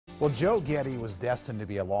Well, Joe Geddie was destined to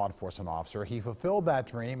be a law enforcement officer. He fulfilled that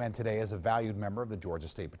dream and today is a valued member of the Georgia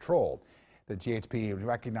State Patrol. The GHP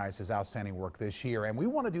recognized his outstanding work this year, and we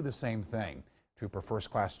want to do the same thing. Trooper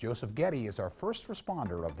First Class Joseph Geddie is our first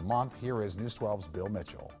responder of the month. Here is News 12's Bill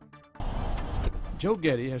Mitchell. Joe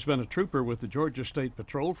Geddie has been a trooper with the Georgia State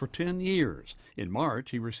Patrol for 10 years. In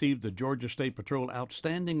March, he received the Georgia State Patrol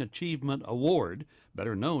Outstanding Achievement Award,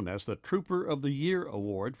 better known as the Trooper of the Year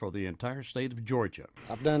Award for the entire state of Georgia.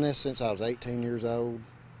 I've done this since I was 18 years old,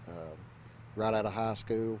 right out of high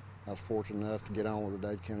school. I was fortunate enough to get on with the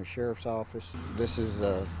Dade County Sheriff's Office. This is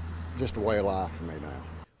just a way of life for me now.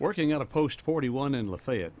 Working out of Post 41 in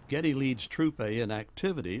Lafayette, Geddie leads Troop A in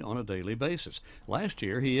activity on a daily basis. Last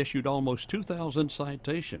year, he issued almost 2,000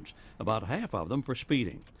 citations, about half of them for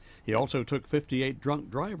speeding. He also took 58 drunk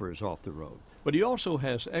drivers off the road. But he also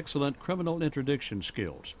has excellent criminal interdiction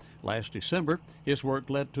skills. Last December, his work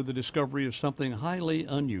led to the discovery of something highly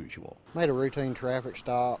unusual. Made a routine traffic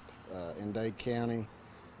stop in Dade County.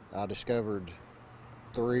 I discovered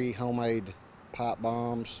 3 homemade pipe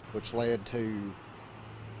bombs, which led to,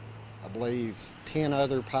 I believe, 10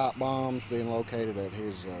 other pipe bombs being located at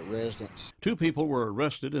his residence. 2 people were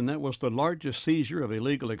arrested, and that was the largest seizure of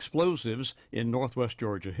illegal explosives in Northwest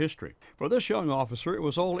Georgia history. For this young officer, it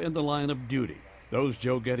was all in the line of duty. Those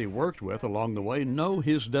Joe Geddie worked with along the way know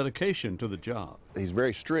his dedication to the job. He's a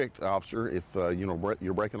very strict officer. If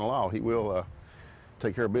you're breaking the law, he will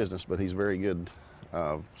take care of business, but he's a very good,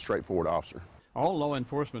 straightforward officer. All law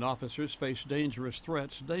enforcement officers face dangerous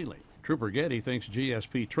threats daily. Trooper Geddie thinks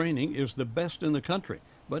GSP training is the best in the country,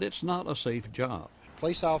 but it's not a safe job.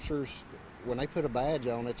 Police officers, when they put a badge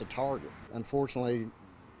on, it's a target. Unfortunately,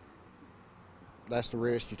 that's the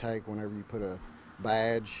risk you take whenever you put a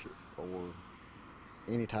badge or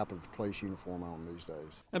any type of police uniform on these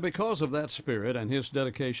days. And because of that spirit and his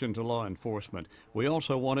dedication to law enforcement, we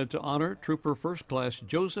also wanted to honor Trooper First Class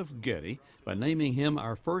Joseph Geddie by naming him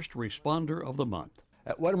our First Responder of the Month.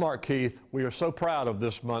 At Wedmark, Keith, we are so proud of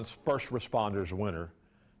this month's First Responders winner,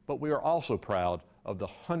 but we are also proud of the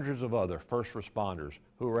hundreds of other first responders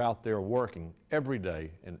who are out there working every day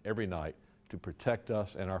and every night to protect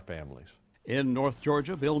us and our families. In North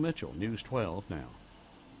Georgia, Bill Mitchell, News 12 Now.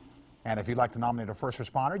 And if you'd like to nominate a first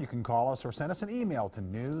responder, you can call us or send us an email to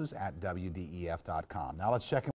news@wdef.com. Now let's check in